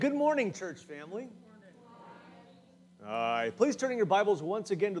Good morning, church family. All right, please turn in your Bibles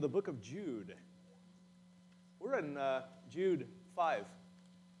once again to the book of Jude. We're in Jude 5.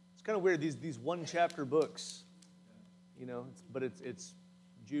 It's kind of weird, these one-chapter books, but it's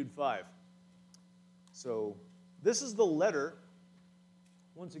Jude 5. So this is the letter,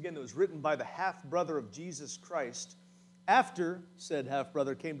 once again, that was written by the half-brother of Jesus Christ after said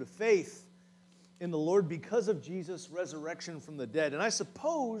half-brother came to faith in the Lord because of Jesus' resurrection from the dead. And I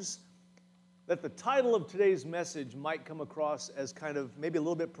suppose that the title of today's message might come across as kind of maybe a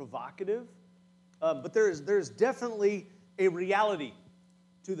little bit provocative, but there's definitely a reality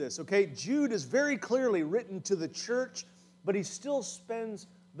to this, okay? Jude is very clearly written to the church, but he still spends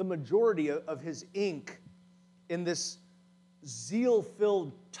the majority of his ink in this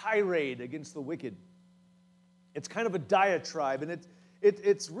zeal-filled tirade against the wicked. It's kind of a diatribe, and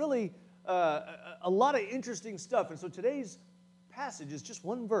it's really a lot of interesting stuff. And so today's passage is just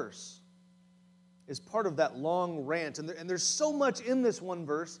one verse, is part of that long rant. And there's so much in this one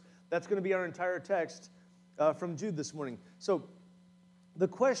verse that's going to be our entire text from Jude this morning. So the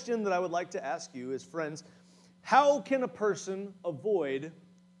question that I would like to ask you is, friends, how can a person avoid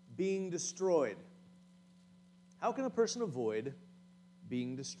being destroyed? How can a person avoid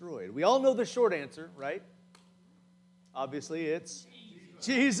being destroyed? We all know the short answer, right? Obviously, it's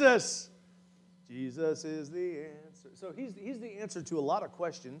Jesus. Jesus is the answer. So he's the answer to a lot of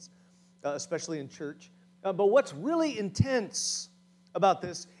questions, especially in church. But what's really intense about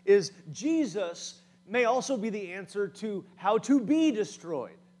this is Jesus may also be the answer to how to be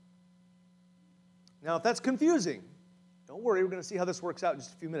destroyed. Now, if that's confusing, don't worry, we're going to see how this works out in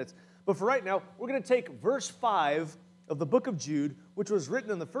just a few minutes. But for right now, we're going to take verse 5 of the book of Jude, which was written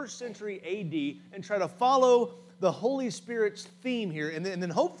in the 1st century A.D., and try to follow the Holy Spirit's theme here. And then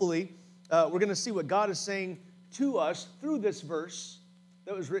hopefully, we're going to see what God is saying to us through this verse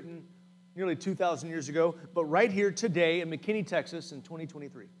that was written nearly 2,000 years ago, but right here today in McKinney, Texas in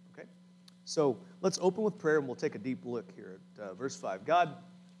 2023, okay? So let's open with prayer, and we'll take a deep look here at verse 5. God,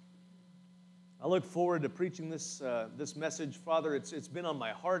 I look forward to preaching this message. Father, it's been on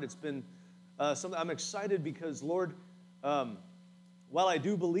my heart. It's been something I'm excited because, Lord, while I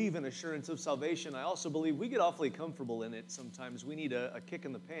do believe in assurance of salvation, I also believe we get awfully comfortable in it sometimes. We need a kick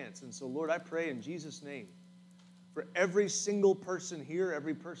in the pants. And so, Lord, I pray in Jesus' name for every single person here,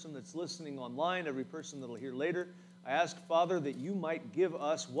 every person that's listening online, every person that'll hear later, I ask, Father, that you might give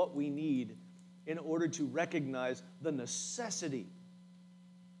us what we need in order to recognize the necessity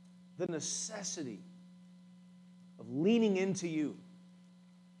of leaning into you.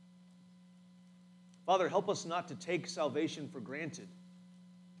 Father, help us not to take salvation for granted.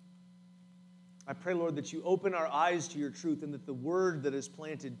 I pray, Lord, that you open our eyes to your truth and that the word that is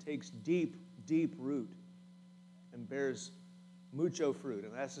planted takes deep, deep root and bears mucho fruit.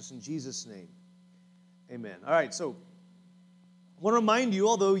 And I ask this in Jesus' name. Amen. All right, so I want to remind you,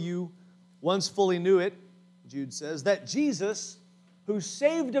 although you once fully knew it, Jude says, that Jesus, who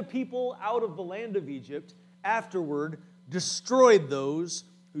saved a people out of the land of Egypt, afterward destroyed those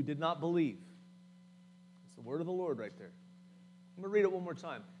who did not believe. It's the word of the Lord right there. I'm going to read it one more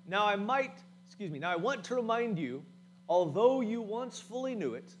time. Now I want to remind you, although you once fully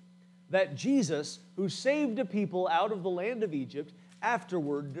knew it, that Jesus, who saved a people out of the land of Egypt,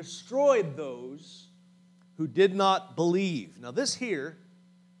 afterward destroyed those who did not believe. Now this here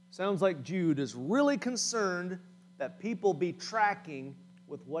sounds like Jude is really concerned that people be tracking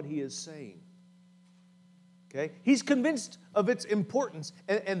with what he is saying. Okay? He's convinced of its importance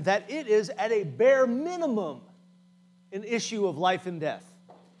and that it is at a bare minimum an issue of life and death,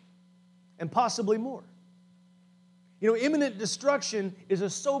 and possibly more. Imminent destruction is a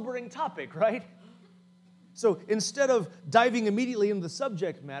sobering topic, right? So instead of diving immediately into the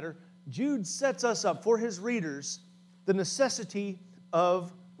subject matter, Jude sets us up for his readers the necessity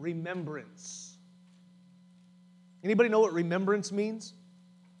of remembrance. Anybody know what remembrance means?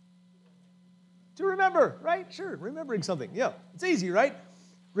 To remember, right? Sure, remembering something. Yeah, it's easy, right?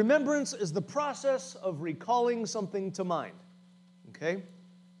 Remembrance is the process of recalling something to mind, okay?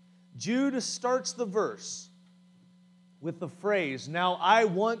 Jude starts the verse with the phrase, now I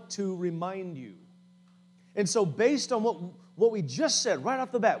want to remind you. And so based on what we just said right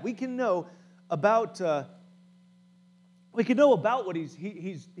off the bat, we can know about what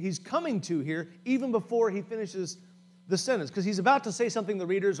he's coming to here even before he finishes the sentence, because he's about to say something the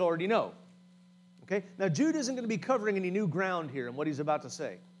readers already know. Okay? Now Jude isn't going to be covering any new ground here in what he's about to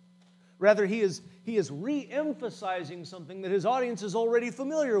say. Rather, he is re-emphasizing something that his audience is already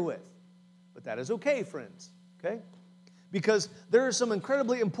familiar with. But that is okay, friends. Okay? Because there are some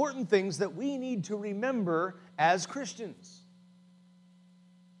incredibly important things that we need to remember as Christians.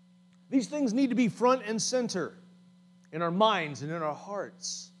 These things need to be front and center in our minds and in our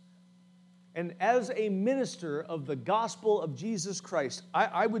hearts. And as a minister of the gospel of Jesus Christ,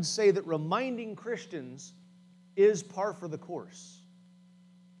 I would say that reminding Christians is par for the course.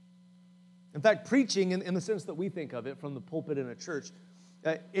 In fact, preaching, in the sense that we think of it from the pulpit in a church,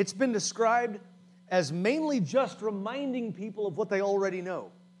 it's been described as mainly just reminding people of what they already know.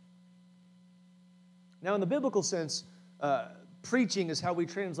 Now, in the biblical sense, preaching is how we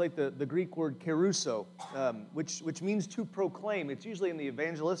translate the Greek word keruso, which means to proclaim. It's usually in the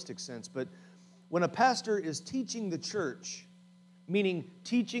evangelistic sense, but when a pastor is teaching the church, meaning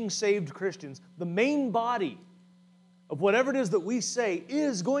teaching saved Christians, the main body of whatever it is that we say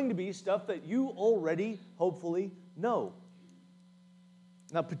is going to be stuff that you already, hopefully, know.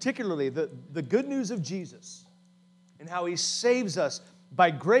 Now, particularly, the good news of Jesus and how He saves us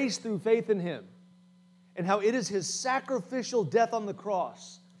by grace through faith in Him, and how it is His sacrificial death on the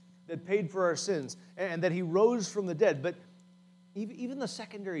cross that paid for our sins, and that He rose from the dead. But even the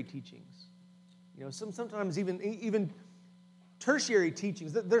secondary teachings, sometimes even tertiary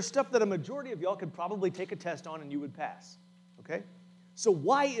teachings, there's stuff that a majority of y'all could probably take a test on and you would pass, okay? So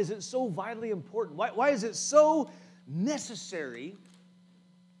why is it so vitally important? Why is it so necessary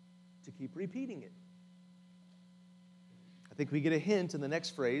to keep repeating it? I think we get a hint in the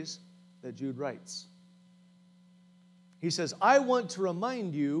next phrase that Jude writes. He says, I want to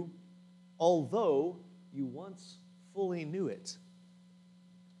remind you, although you once fully knew it.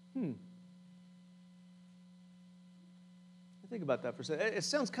 Think about that for a second. It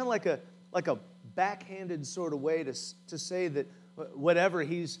sounds kind of like a backhanded sort of way to say that whatever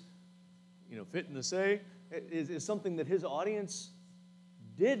he's fitting to say is something that his audience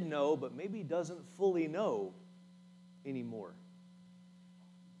did know, but maybe doesn't fully know anymore.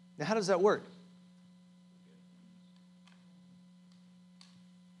 Now, how does that work?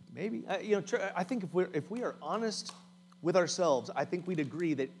 Maybe. I think if we are honest with ourselves, I think we'd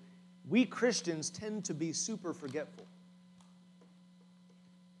agree that we Christians tend to be super forgetful.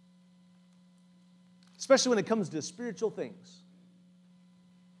 Especially when it comes to spiritual things.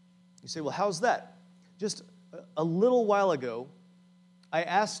 You say, well, how's that? Just a little while ago, I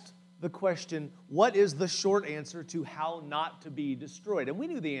asked the question, what is the short answer to how not to be destroyed? And we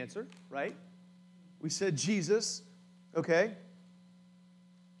knew the answer, right? We said Jesus, okay?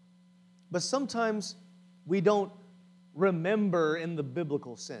 But sometimes we don't remember in the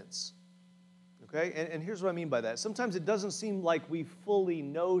biblical sense, okay? And here's what I mean by that. Sometimes it doesn't seem like we fully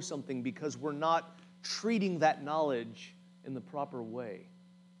know something because we're not treating that knowledge in the proper way.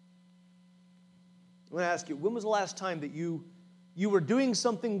 I'm going to ask you, when was the last time that you were doing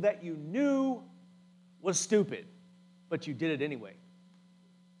something that you knew was stupid, but you did it anyway?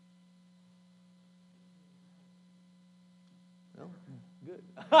 No? Good.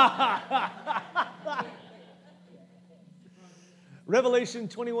 Revelation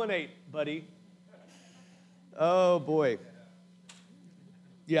 21:8, buddy. Oh, boy.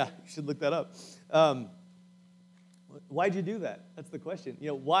 Yeah, you should look that up. Why'd you do that? That's the question.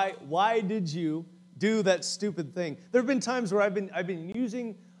 Why did you do that stupid thing? There have been times where I've been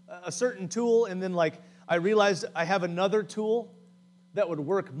using a certain tool, and then I realized I have another tool that would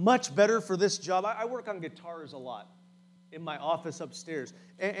work much better for this job. I work on guitars a lot in my office upstairs,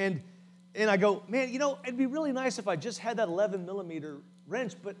 and I go, man, it'd be really nice if I just had that 11 millimeter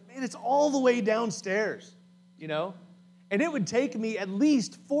wrench, but man, it's all the way downstairs, And it would take me at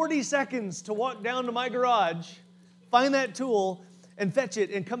least 40 seconds to walk down to my garage, find that tool, and fetch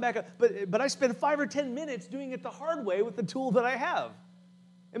it and come back up. But I spend 5 or 10 minutes doing it the hard way with the tool that I have.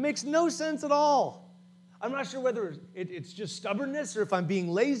 It makes no sense at all. I'm not sure whether it's just stubbornness or if I'm being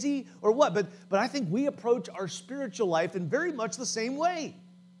lazy or what, but I think we approach our spiritual life in very much the same way.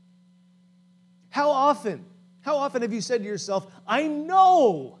 How often have you said to yourself, I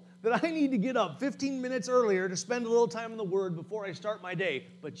know that I need to get up 15 minutes earlier to spend a little time in the Word before I start my day,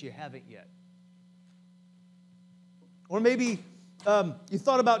 but you haven't yet? Or maybe you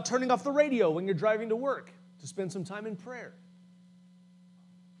thought about turning off the radio when you're driving to work to spend some time in prayer.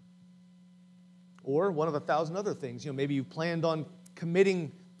 Or one of 1,000 other things. Maybe you planned on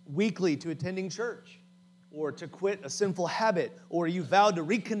committing weekly to attending church, or to quit a sinful habit, or you vowed to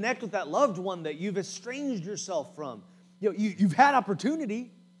reconnect with that loved one that you've estranged yourself from. You've had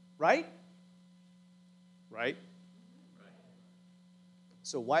opportunity, right? Right?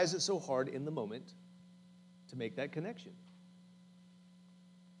 So why is it so hard in the moment to make that connection?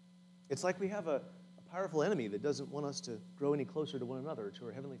 It's like we have a powerful enemy that doesn't want us to grow any closer to one another, to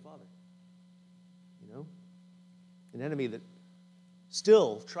our Heavenly Father. An enemy that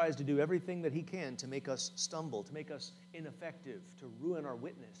still tries to do everything that he can to make us stumble, to make us ineffective, to ruin our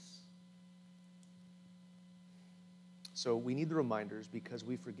witness. So we need the reminders because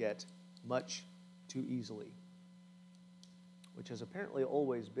we forget much too easily, which has apparently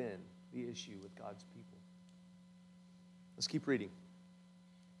always been the issue with God's people. Let's keep reading.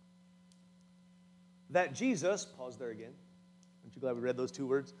 That Jesus, pause there again. Aren't you glad we read those two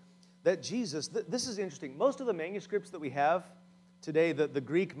words? That Jesus, this is interesting. Most of the manuscripts that we have today, the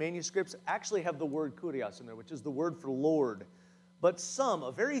Greek manuscripts, actually have the word kurios in there, which is the word for Lord. But some,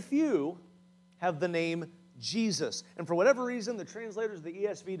 a very few, have the name Jesus. And for whatever reason, the translators of the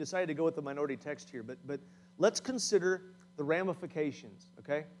ESV decided to go with the minority text here. But let's consider the ramifications,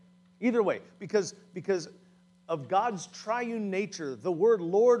 okay? Either way, because of God's triune nature, the word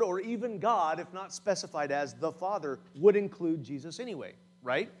Lord or even God, if not specified as the Father, would include Jesus anyway,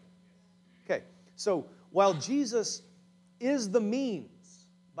 right? Okay, so while Jesus is the means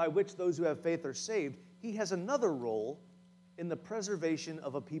by which those who have faith are saved, he has another role in the preservation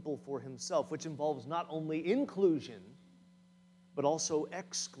of a people for himself, which involves not only inclusion, but also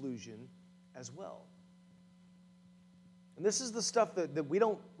exclusion as well. And this is the stuff that we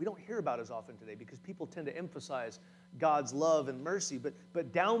don't hear about as often today because people tend to emphasize God's love and mercy,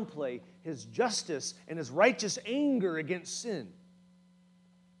 but downplay his justice and his righteous anger against sin.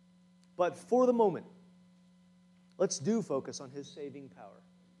 But for the moment, let's do focus on his saving power.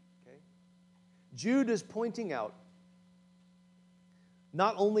 Okay? Jude is pointing out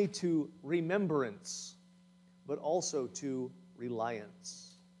not only to remembrance, but also to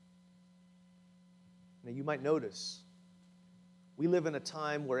reliance. Now you might notice, we live in a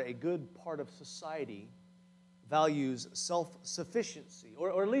time where a good part of society values self-sufficiency,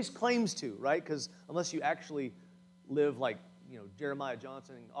 or at least claims to, right? Because unless you actually live like, Jeremiah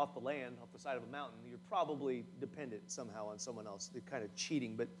Johnson off the land, off the side of a mountain, you're probably dependent somehow on someone else. They're kind of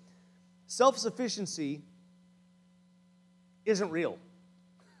cheating. But self-sufficiency isn't real.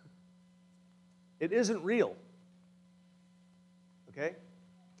 It isn't real. Okay?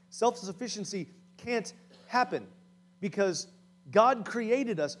 Self-sufficiency can't happen because God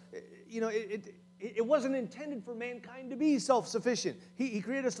created us. It wasn't intended for mankind to be self-sufficient. He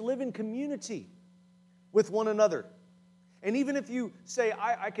created us to live in community with one another. And even if you say,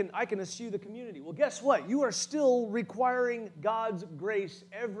 I can eschew the community, well, guess what? You are still requiring God's grace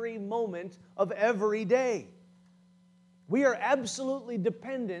every moment of every day. We are absolutely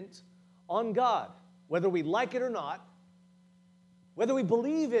dependent on God, whether we like it or not, whether we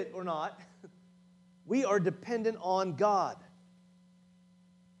believe it or not, we are dependent on God.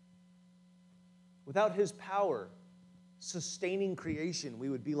 Without his power sustaining creation, we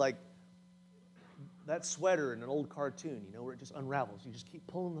would be like that sweater in an old cartoon, where it just unravels. You just keep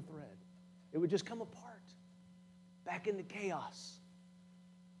pulling the thread. It would just come apart, back into chaos.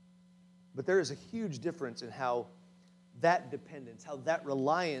 But there is a huge difference in how that dependence, how that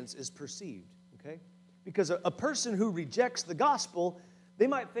reliance is perceived, okay? Because a person who rejects the gospel, they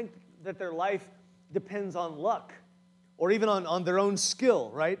might think that their life depends on luck or even on their own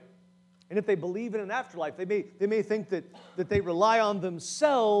skill, right? And if they believe in an afterlife, they may think that they rely on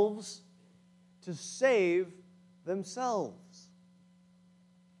themselves to save themselves.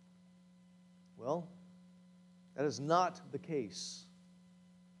 Well, that is not the case.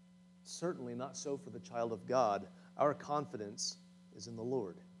 Certainly not so for the child of God. Our confidence is in the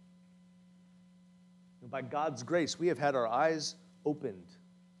Lord. And by God's grace, we have had our eyes opened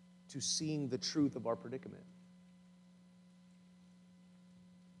to seeing the truth of our predicament.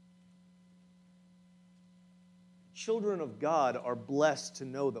 Children of God are blessed to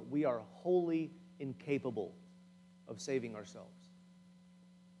know that we are wholly incapable of saving ourselves.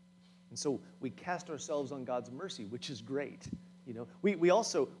 And so we cast ourselves on God's mercy, which is great.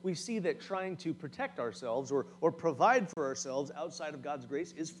 We see that trying to protect ourselves or provide for ourselves outside of God's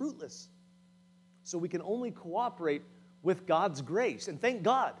grace is fruitless. So we can only cooperate with God's grace. And thank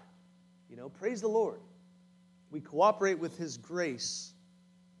God. Praise the Lord. We cooperate with his grace.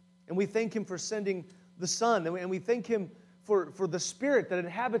 And we thank him for sending the Son, and we thank him for the Spirit that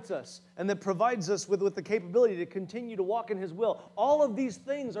inhabits us and that provides us with the capability to continue to walk in his will. All of these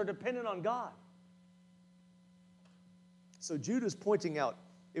things are dependent on God. So Jude is pointing out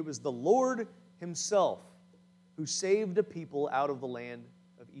it was the Lord himself who saved a people out of the land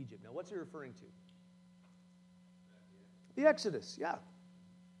of Egypt. Now, what's he referring to? The Exodus, yeah.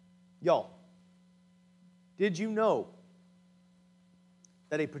 Y'all, did you know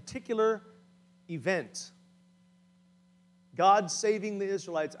that a particular event, God saving the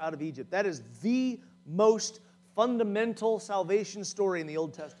Israelites out of Egypt, that is the most fundamental salvation story in the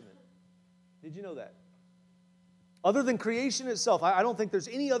Old Testament? Did you know that? Other than creation itself, I don't think there's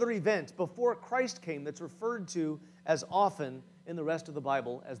any other event before Christ came that's referred to as often in the rest of the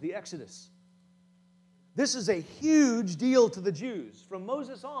Bible as the Exodus. This is a huge deal to the Jews from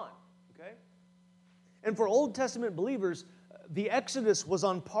Moses on, okay? And for Old Testament believers, the Exodus was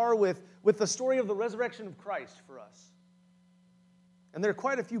on par with the story of the resurrection of Christ for us. And there are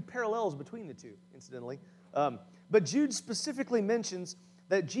quite a few parallels between the two, incidentally. But Jude specifically mentions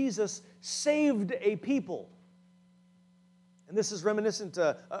that Jesus saved a people. And this is reminiscent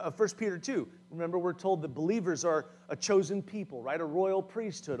of 1 Peter 2. Remember, we're told that believers are a chosen people, right? A royal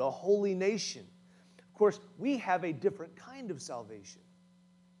priesthood, a holy nation. Of course, we have a different kind of salvation.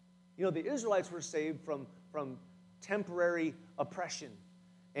 You know, the Israelites were saved from temporary oppression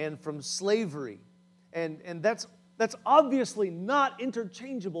and from slavery. And that's obviously not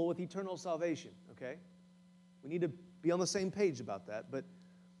interchangeable with eternal salvation, okay? We need to be on the same page about that. But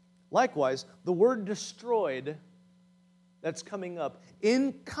likewise, the word destroyed that's coming up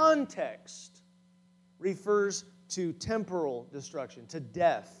in context refers to temporal destruction, to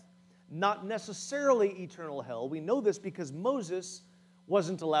death, not necessarily eternal hell. We know this because Moses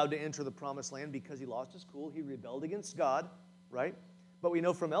wasn't allowed to enter the promised land because he lost his cool. He rebelled against God, right? But we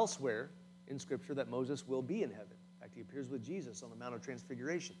know from elsewhere in Scripture that Moses will be in heaven. In fact, he appears with Jesus on the Mount of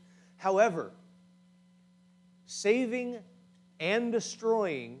Transfiguration. However, saving and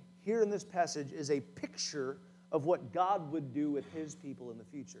destroying here in this passage is a picture of what God would do with his people in the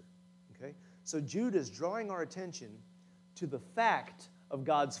future. Okay? So Jude is drawing our attention to the fact of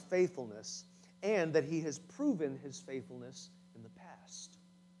God's faithfulness and that he has proven his faithfulness in the past.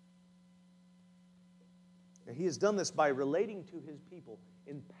 Now, he has done this by relating to his people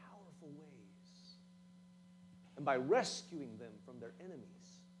in powerful ways and by rescuing them from their enemies.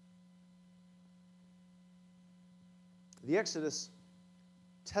 The Exodus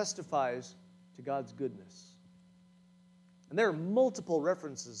testifies to God's goodness. And there are multiple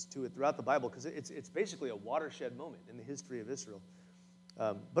references to it throughout the Bible because it's basically a watershed moment in the history of Israel.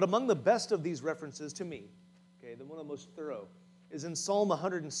 But among the best of these references to me, okay, the one of the most thorough, is in Psalm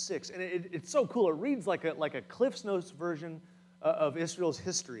 106. And it's so cool. It reads like a Cliff's Notes version of Israel's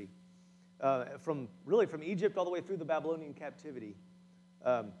history, from Egypt all the way through the Babylonian captivity,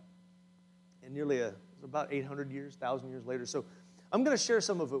 and nearly about 800 years, 1,000 years later. So I'm going to share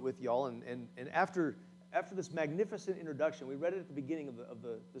some of it with y'all, and after this magnificent introduction, we read it at the beginning of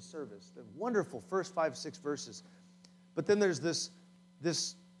the service, the wonderful first 5-6 verses. But then there's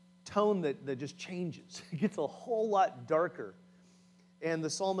this tone that just changes. It gets a whole lot darker. And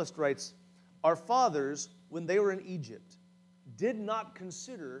the psalmist writes, "Our fathers, when they were in Egypt, did not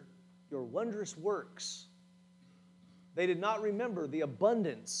consider your wondrous works. They did not remember the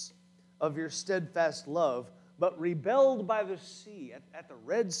abundance of your steadfast love, but rebelled by the sea," at the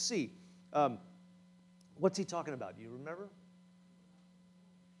Red Sea. What's he talking about? Do you remember?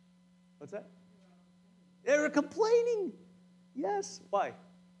 What's that? They were complaining. Yes. Why?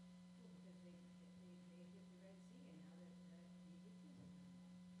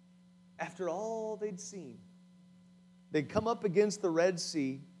 After all they'd seen, they'd come up against the Red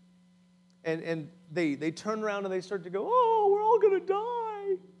Sea, and they turn around and they start to go, "Oh, we're all going to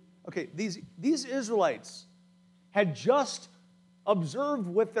die." Okay, these Israelites had just observed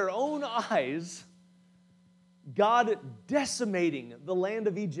with their own eyes God decimating the land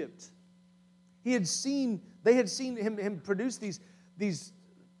of Egypt. They had seen him produce these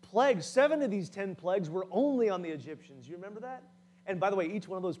plagues. 7 of these 10 plagues were only on the Egyptians. You remember that? And by the way, each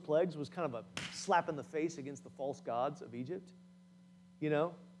one of those plagues was kind of a slap in the face against the false gods of Egypt. You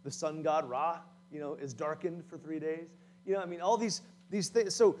know, the sun god Ra, is darkened for 3 days. All these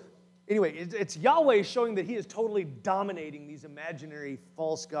things. So anyway, it's Yahweh showing that he is totally dominating these imaginary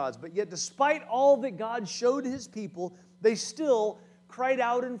false gods. But yet, despite all that God showed his people, they still cried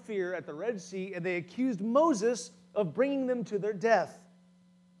out in fear at the Red Sea, and they accused Moses of bringing them to their death.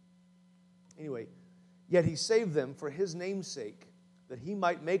 Anyway, yet he saved them for his name's sake, that he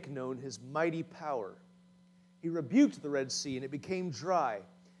might make known his mighty power. He rebuked the Red Sea, and it became dry,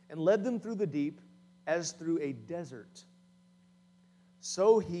 and led them through the deep as through a desert.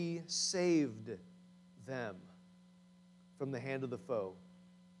 So he saved them from the hand of the foe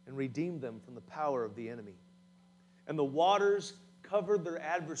and redeemed them from the power of the enemy. And the waters covered their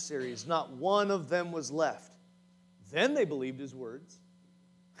adversaries. Not one of them was left. Then they believed his words.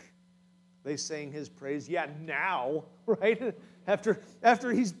 They sang his praise. Yeah, now, right?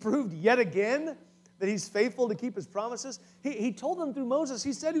 After he's proved yet again that he's faithful to keep his promises. He told them through Moses,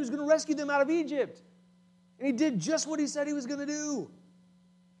 he said he was going to rescue them out of Egypt. And he did just what he said he was going to do.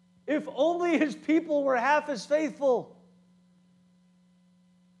 If only his people were half as faithful.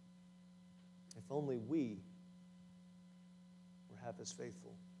 If only we were half as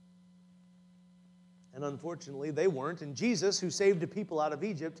faithful. And unfortunately, they weren't. And Jesus, who saved a people out of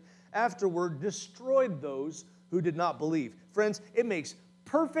Egypt, afterward destroyed those who did not believe. Friends, it makes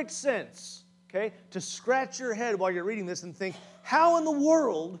perfect sense, okay, to scratch your head while you're reading this and think, how in the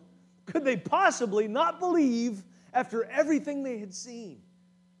world could they possibly not believe after everything they had seen?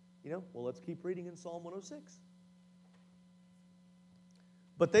 Well, let's keep reading in Psalm 106.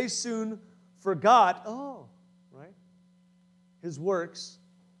 But they soon forgot, his works.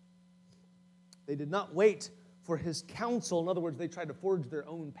 They did not wait for his counsel. In other words, they tried to forge their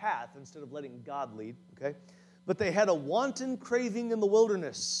own path instead of letting God lead, okay? But they had a wanton craving in the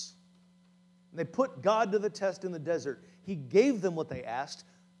wilderness. And they put God to the test in the desert. He gave them what they asked,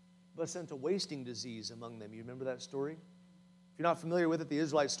 but sent a wasting disease among them. You remember that story? If you're not familiar with it, the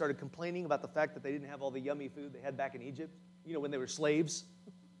Israelites started complaining about the fact that they didn't have all the yummy food they had back in Egypt, when they were slaves.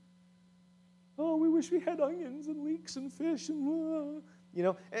 Oh, we wish we had onions and leeks and fish and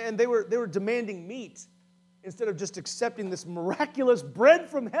and they were demanding meat instead of just accepting this miraculous bread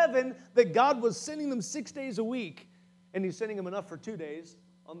from heaven that God was sending them 6 days a week, and he's sending them enough for 2 days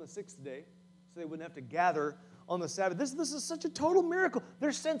on the sixth day so they wouldn't have to gather on the Sabbath. This is such a total miracle.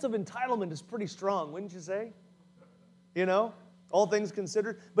 Their sense of entitlement is pretty strong, wouldn't you say? All things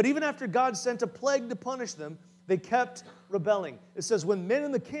considered. But even after God sent a plague to punish them, they kept rebelling. It says, when men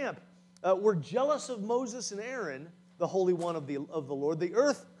in the camp were jealous of Moses and Aaron, the Holy One of the Lord, the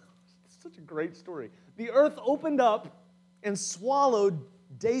earth, such a great story, the earth opened up and swallowed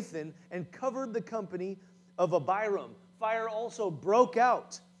Dathan and covered the company of Abiram. Fire also broke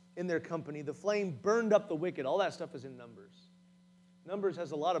out in their company. The flame burned up the wicked. All that stuff is in Numbers. Numbers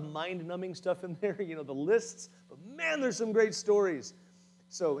has a lot of mind-numbing stuff in there, the lists. But man, there's some great stories.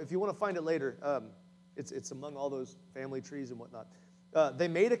 So if you want to find it later, it's among all those family trees and whatnot. They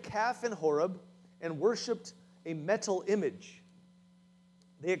made a calf in Horeb and worshipped a metal image.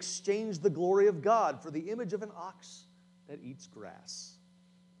 They exchanged the glory of God for the image of an ox that eats grass.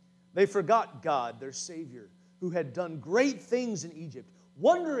 They forgot God, their Savior, who had done great things in Egypt,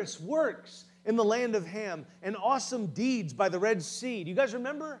 wondrous works in the land of Ham, and awesome deeds by the Red Sea. Do you guys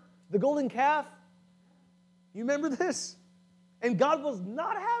remember the golden calf? You remember this? And God was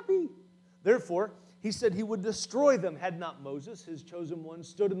not happy. Therefore, he said he would destroy them had not Moses, his chosen one,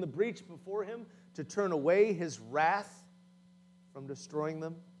 stood in the breach before him to turn away his wrath from destroying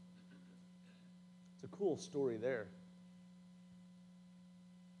them. It's a cool story there.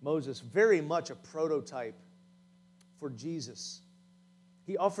 Moses, very much a prototype for Jesus.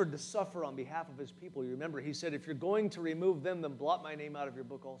 He offered to suffer on behalf of his people. You remember, he said, if you're going to remove them, then blot my name out of your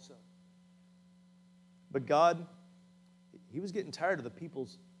book also. But God, he was getting tired of the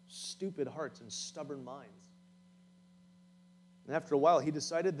people's stupid hearts and stubborn minds. And after a while, he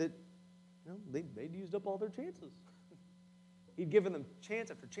decided that they'd used up all their chances. He'd given them chance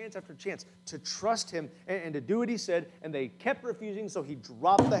after chance after chance to trust him and to do what he said, and they kept refusing, so he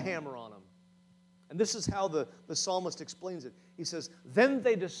dropped the hammer on them. And this is how the psalmist explains it. He says, then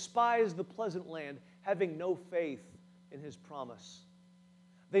they despised the pleasant land, having no faith in his promise.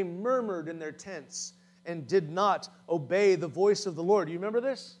 They murmured in their tents and did not obey the voice of the Lord. Do you remember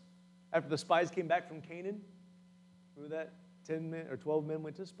this? After the spies came back from Canaan? Remember that? 10 men or 12 men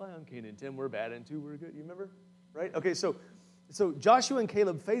went to spy on Canaan. 10 were bad and 2 were good. You remember? Right? Okay, so Joshua and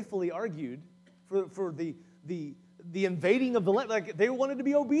Caleb faithfully argued for the invading of the land. Like, they wanted to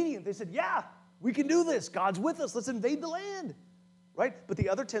be obedient. They said, yeah, we can do this. God's with us. Let's invade the land. Right? But the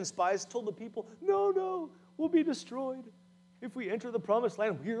other 10 spies told the people, no, we'll be destroyed. If we enter the promised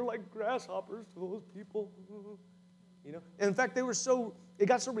land, we're like grasshoppers to those people. And in fact, it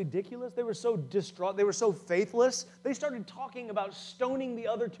got so ridiculous. They were so distraught. They were so faithless. They started talking about stoning the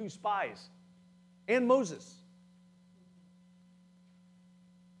other 2 spies and Moses.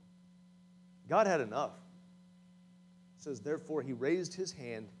 God had enough. It says, therefore, he raised his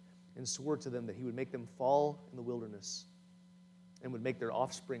hand and swore to them that he would make them fall in the wilderness and would make their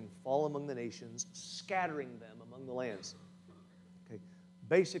offspring fall among the nations, scattering them among the lands. Okay.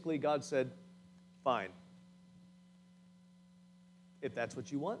 Basically, God said, fine. If that's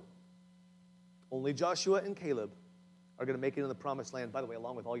what you want, only Joshua and Caleb are going to make it in the promised land, by the way,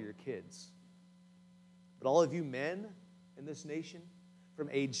 along with all your kids. But all of you men in this nation, from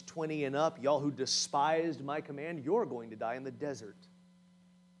age 20 and up, y'all who despised my command, you're going to die in the desert.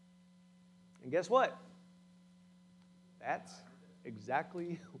 And guess what? That's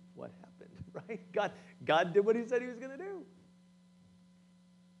exactly what happened, right? God did what he said he was going to do.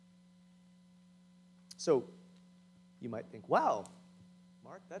 So you might think, wow,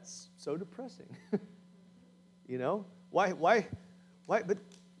 Mark, that's so depressing. Why? But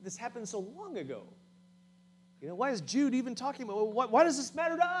this happened so long ago. Why is Jude even talking about, why does this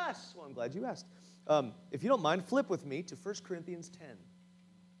matter to us? Well, I'm glad you asked. If you don't mind, flip with me to 1 Corinthians 10.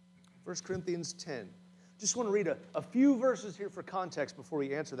 1 Corinthians 10. Just want to read a few verses here for context before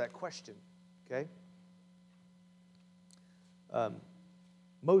we answer that question, okay?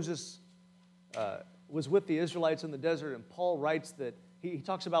 Moses was with the Israelites in the desert, and Paul writes that he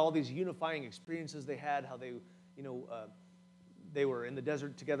talks about all these unifying experiences they had, how they, they were in the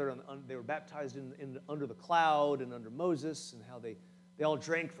desert together, and they were baptized under the cloud and under Moses, and how they all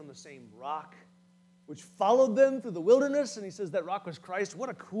drank from the same rock, which followed them through the wilderness, and he says that rock was Christ. What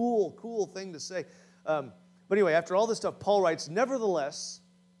a cool thing to say. But anyway, after all this stuff, Paul writes, "Nevertheless,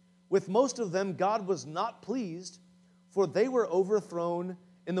 with most of them God was not pleased, for they were overthrown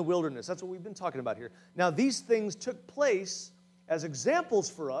in the wilderness." That's what we've been talking about here. Now, these things took place as examples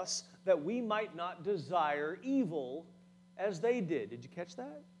for us that we might not desire evil as they did. Did you catch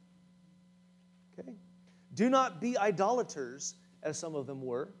that? Okay. "Do not be idolaters, as some of them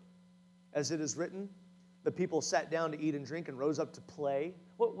were. As it is written, the people sat down to eat and drink and rose up to play."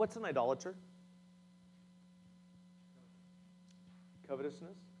 What's an idolater?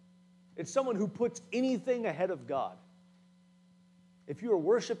 Covetousness. It's someone who puts anything ahead of God. If you are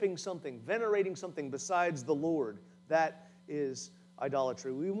worshiping something, venerating something besides the Lord, that is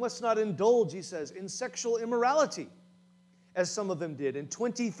idolatry. "We must not indulge," he says, "in sexual immorality, as some of them did, and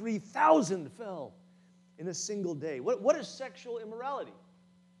 23,000 fell in a single day." What is sexual immorality?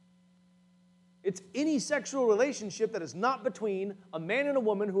 It's any sexual relationship that is not between a man and a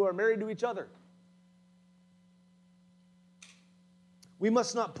woman who are married to each other. "We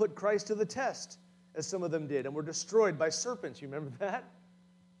must not put Christ to the test, as some of them did, and were destroyed by serpents." You remember that?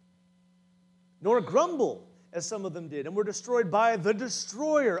 "Nor grumble, as some of them did, and were destroyed by the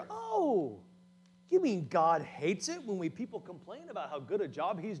destroyer." Oh, you mean God hates it when people complain about how good a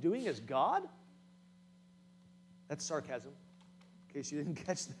job he's doing as God? That's sarcasm, in case you didn't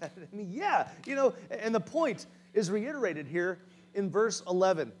catch that. I mean, yeah, and the point is reiterated here in verse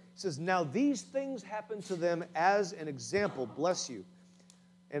 11. It says, "Now these things happened to them as an example." Bless you.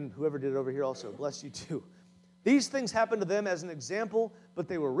 And whoever did it over here also, bless you too. "These things happened to them as an example, but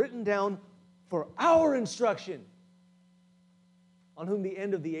they were written down for our instruction, on whom the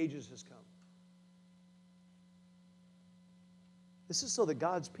end of the ages has come." This is so that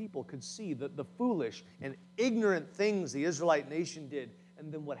God's people could see the foolish and ignorant things the Israelite nation did,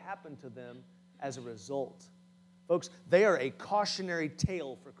 and then what happened to them as a result. Folks, they are a cautionary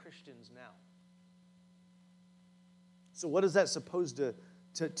tale for Christians now. So what is that supposed to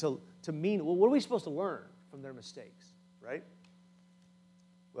mean? Well, what are we supposed to learn from their mistakes, right?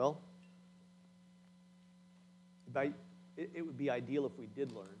 Well, it would be ideal if we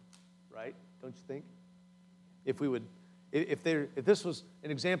did learn, right? Don't you think? If this was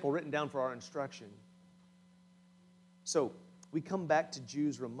an example written down for our instruction. So we come back to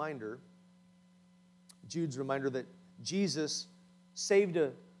Jude's reminder that Jesus saved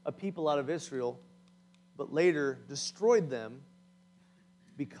a people out of Israel, but later destroyed them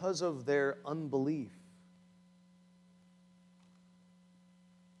because of their unbelief.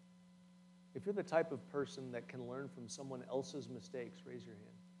 If you're the type of person that can learn from someone else's mistakes, raise your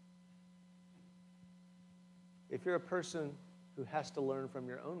hand. If you're a person who has to learn from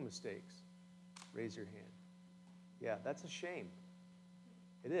your own mistakes, raise your hand. Yeah, that's a shame.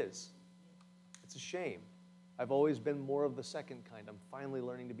 It is. It's a shame. I've always been more of the second kind. I'm finally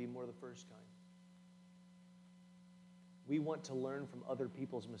learning to be more the first kind. We want to learn from other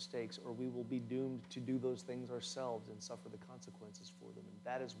people's mistakes, or we will be doomed to do those things ourselves and suffer the consequences for them. And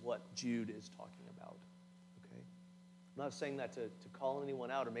that is what Jude is talking about. Okay? I'm not saying that to call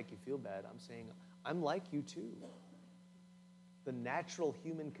anyone out or make you feel bad. I'm saying I'm like you too. The natural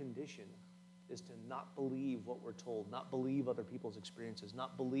human condition is to not believe what we're told, not believe other people's experiences,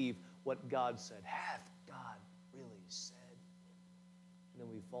 not believe what God said. Hath God really said? And then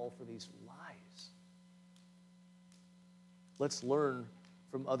we fall for these lies. Let's learn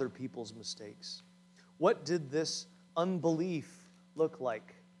from other people's mistakes. What did this unbelief look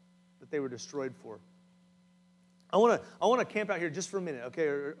like that they were destroyed for? I want to camp out here just for a minute, okay,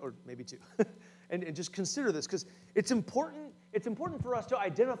 or maybe two, and just consider this, because it's important for us to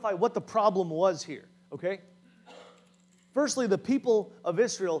identify what the problem was here, okay? Firstly, the people of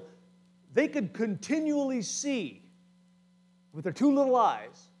Israel, they could continually see with their two little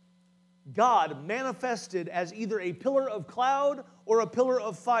eyes God manifested as either a pillar of cloud or a pillar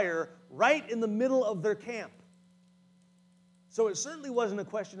of fire right in the middle of their camp. So it certainly wasn't a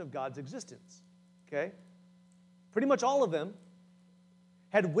question of God's existence, okay? Pretty much all of them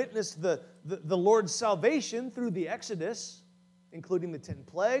had witnessed the Lord's salvation through the Exodus, including the 10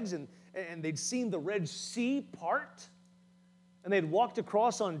 plagues, and they'd seen the Red Sea part. and they'd walked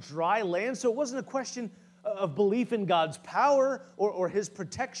across on dry land, so it wasn't a question of belief in God's power or His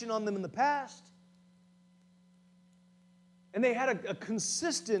protection on them in the past. And they had a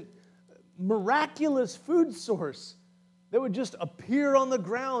consistent, miraculous food source that would just appear on the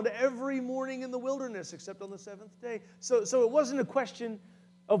ground every morning in the wilderness, except on the seventh day. So it wasn't a question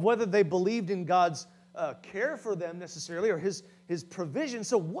of whether they believed in God's care for them necessarily or His provision.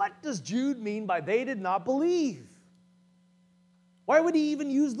 So what does Jude mean by they did not believe? Why would he even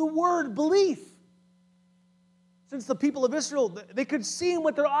use the word belief? Since the people of Israel, they could see Him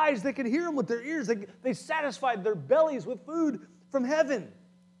with their eyes, they could hear Him with their ears, they satisfied their bellies with food from heaven.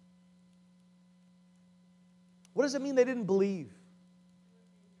 What does it mean they didn't believe?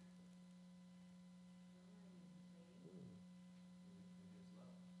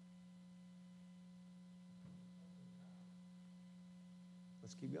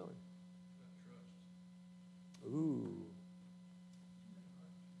 Let's keep going. Ooh.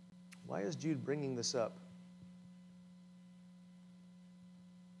 Why is Jude bringing this up?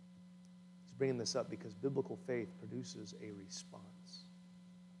 He's bringing this up because biblical faith produces a response.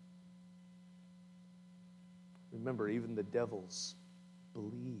 Remember, even the devils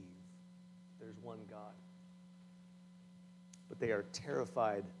believe there's one God. But they are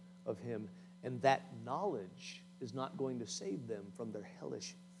terrified of Him, and that knowledge is not going to save them from their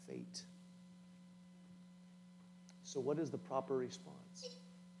hellish fate. So what is the proper response?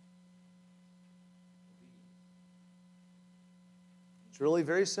 It's really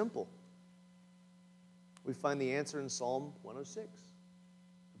very simple. We find the answer in Psalm 106.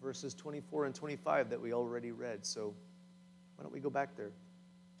 Verses 24 and 25 that we already read. So why don't we go back there?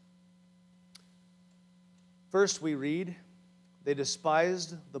 First we read, they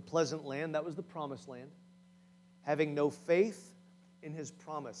despised the pleasant land, that was the promised land, having no faith in His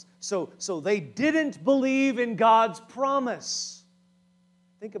promise. So they didn't believe in God's promise.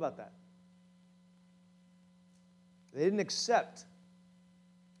 Think about that. They didn't accept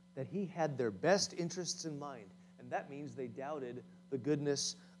that He had their best interests in mind, and that means they doubted the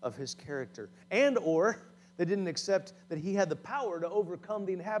goodness of His character. And or they didn't accept that He had the power to overcome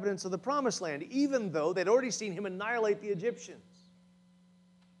the inhabitants of the promised land, even though they'd already seen Him annihilate the Egyptians.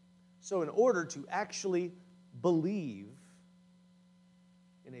 So in order to actually believe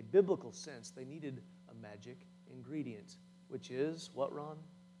in a biblical sense, they needed a magic ingredient, which is what, Ron?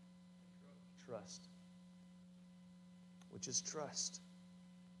 Trust. Which is trust.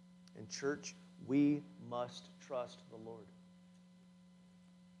 In church, we must trust the Lord.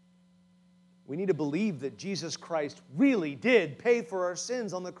 We need to believe that Jesus Christ really did pay for our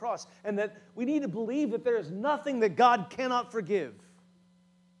sins on the cross, and that we need to believe that there is nothing that God cannot forgive.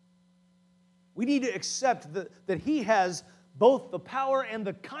 We need to accept that He has both the power and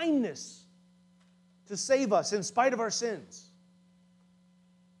the kindness to save us in spite of our sins.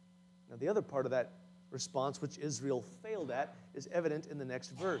 Now, the other part of that response, which Israel failed at, is evident in the next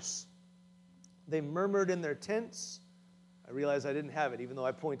verse. They murmured in their tents. I realize I didn't have it, even though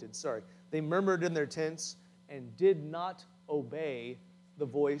I pointed. Sorry. They murmured in their tents and did not obey the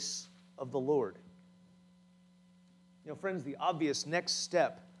voice of the Lord. You know, friends, the obvious next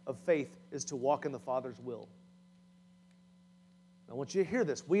step of faith is to walk in the Father's will. I want you to hear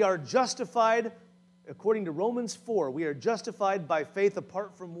this. We are justified, according to Romans 4, we are justified by faith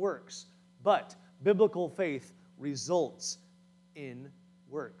apart from works. But biblical faith results in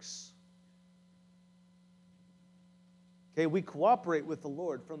works. Okay, we cooperate with the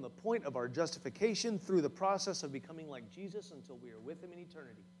Lord from the point of our justification through the process of becoming like Jesus until we are with Him in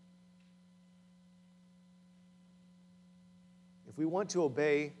eternity. If we want to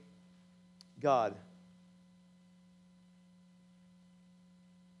obey God,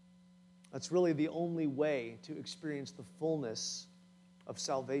 that's really the only way to experience the fullness of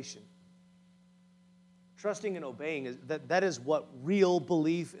salvation. Trusting and obeying, that is what real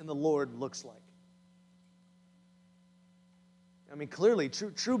belief in the Lord looks like. I mean, clearly,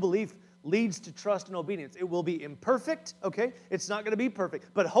 true belief leads to trust and obedience. It will be imperfect, okay? It's not going to be perfect,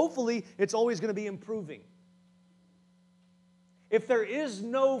 but hopefully it's always going to be improving. If there is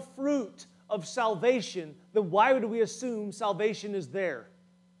no fruit of salvation, then why would we assume salvation is there?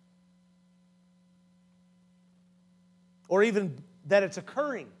 Or even that it's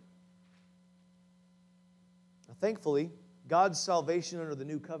occurring? Now, thankfully, God's salvation under the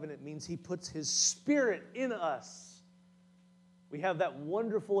new covenant means He puts His Spirit in us. We have that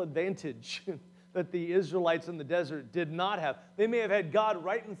wonderful advantage that the Israelites in the desert did not have. They may have had God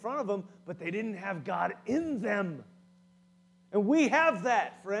right in front of them, but they didn't have God in them. And we have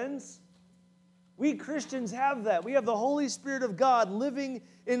that, friends. We Christians have that. We have the Holy Spirit of God living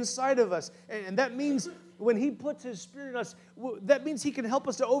inside of us. And that means when He puts His Spirit in us, that means He can help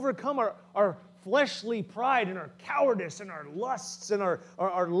us to overcome our fleshly pride and our cowardice and our lusts and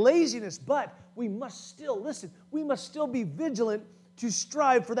our laziness. But we must still, listen, we must still be vigilant to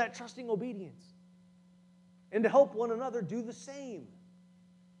strive for that trusting obedience and to help one another do the same.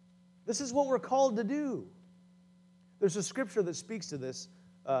 This is what we're called to do. There's a scripture that speaks to this.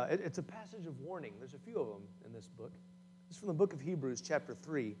 It's a passage of warning. There's a few of them in this book. It's from the book of Hebrews, chapter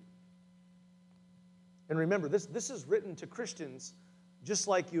 3. And remember, this is written to Christians just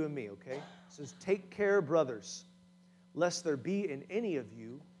like you and me, okay? It says, "Take care, brothers, lest there be in any of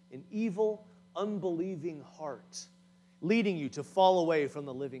you an evil, unbelieving heart, leading you to fall away from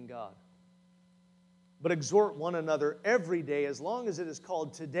the living God. But exhort one another every day, as long as it is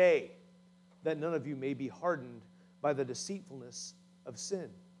called today, that none of you may be hardened by the deceitfulness of sin.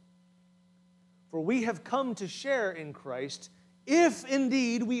 For we have come to share in Christ, if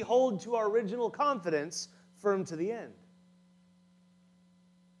indeed we hold to our original confidence firm to the end.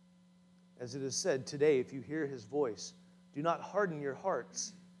 As it is said, today, if you hear His voice, do not harden your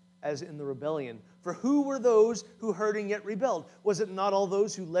hearts as in the rebellion. For who were those who heard and yet rebelled? Was it not all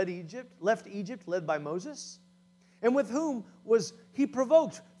those who left Egypt, led by Moses? And with whom was He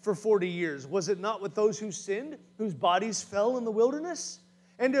provoked for 40 years? Was it not with those who sinned, whose bodies fell in the wilderness?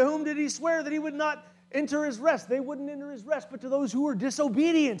 And to whom did He swear that He would not enter His rest? They wouldn't enter His rest, but to those who were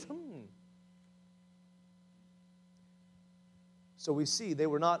disobedient. So we see they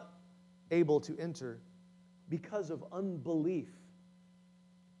were not able to enter because of unbelief.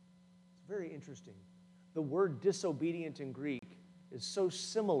 It's very interesting. The word disobedient in Greek is so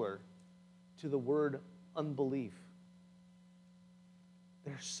similar to the word unbelief.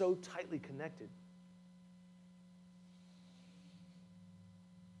 They're so tightly connected.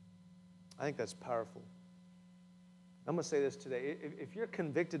 I think that's powerful. I'm going to say this today. If you're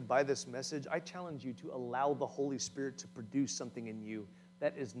convicted by this message, I challenge you to allow the Holy Spirit to produce something in you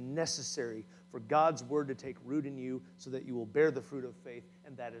that is necessary for God's word to take root in you so that you will bear the fruit of faith,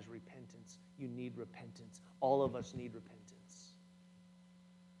 and that is repentance. You need repentance. All of us need repentance.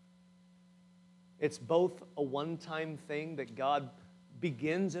 It's both a one-time thing that God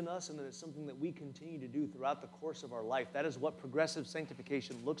begins in us, and then it's something that we continue to do throughout the course of our life. That is what progressive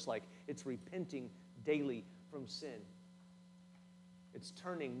sanctification looks like. It's repenting daily from sin. It's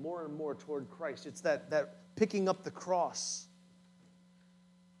turning more and more toward Christ. It's that picking up the cross.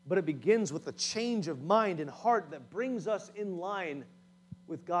 But it begins with a change of mind and heart that brings us in line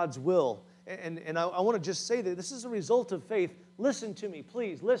with God's will. And I want to just say that this is a result of faith. Listen to me,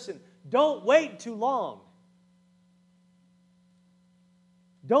 please. Listen. Don't wait too long.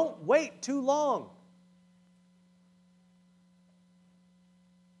 Don't wait too long.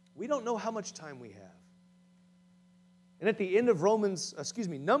 We don't know how much time we have. And at the end of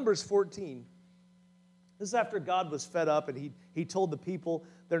Numbers 14, this is after God was fed up and he told the people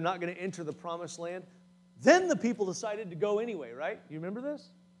they're not going to enter the promised land. Then the people decided to go anyway, right? You remember this?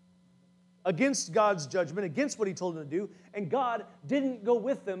 Against God's judgment, against what He told them to do. And God didn't go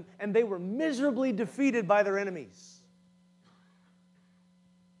with them, and they were miserably defeated by their enemies.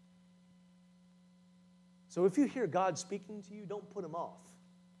 So if you hear God speaking to you, don't put Him off.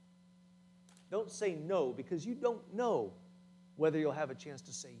 Don't say no, because you don't know whether you'll have a chance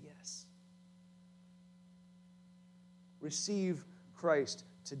to say yes. Receive Christ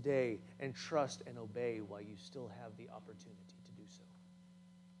today and trust and obey while you still have the opportunity to do so.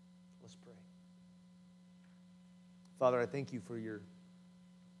 Let's pray. Father, I thank You for Your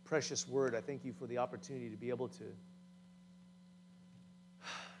precious word. I thank You for the opportunity to be able to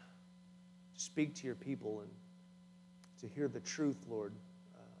speak to Your people and to hear the truth, Lord,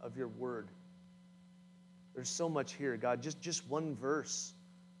 of Your word. There's so much here, God. Just one verse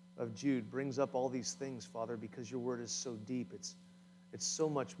of Jude brings up all these things, Father, because Your word is so deep. It's so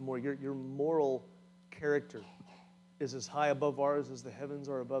much more. Your moral character is as high above ours as the heavens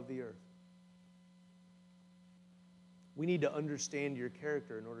are above the earth. We need to understand Your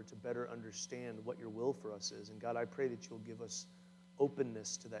character in order to better understand what Your will for us is. And God, I pray that You'll give us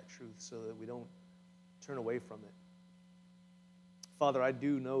openness to that truth so that we don't turn away from it. Father, I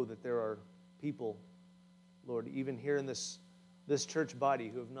do know that there are people, Lord, even here in this church body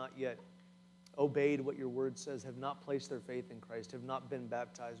who have not yet obeyed what Your word says, have not placed their faith in Christ, have not been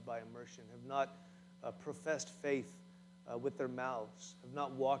baptized by immersion, have not professed faith with their mouths, have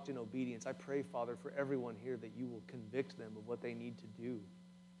not walked in obedience. I pray, Father, for everyone here that You will convict them of what they need to do,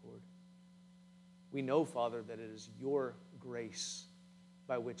 Lord. We know, Father, that it is Your grace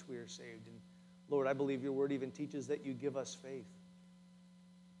by which we are saved. And Lord, I believe Your word even teaches that You give us faith.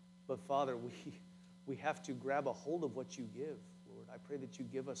 But Father, we have to grab a hold of what You give, Lord. I pray that You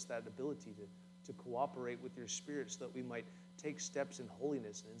give us that ability to cooperate with your Spirit so that we might take steps in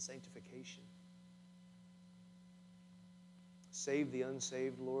holiness and in sanctification. Save the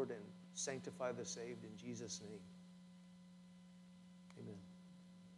unsaved, Lord, and sanctify the saved in Jesus' name.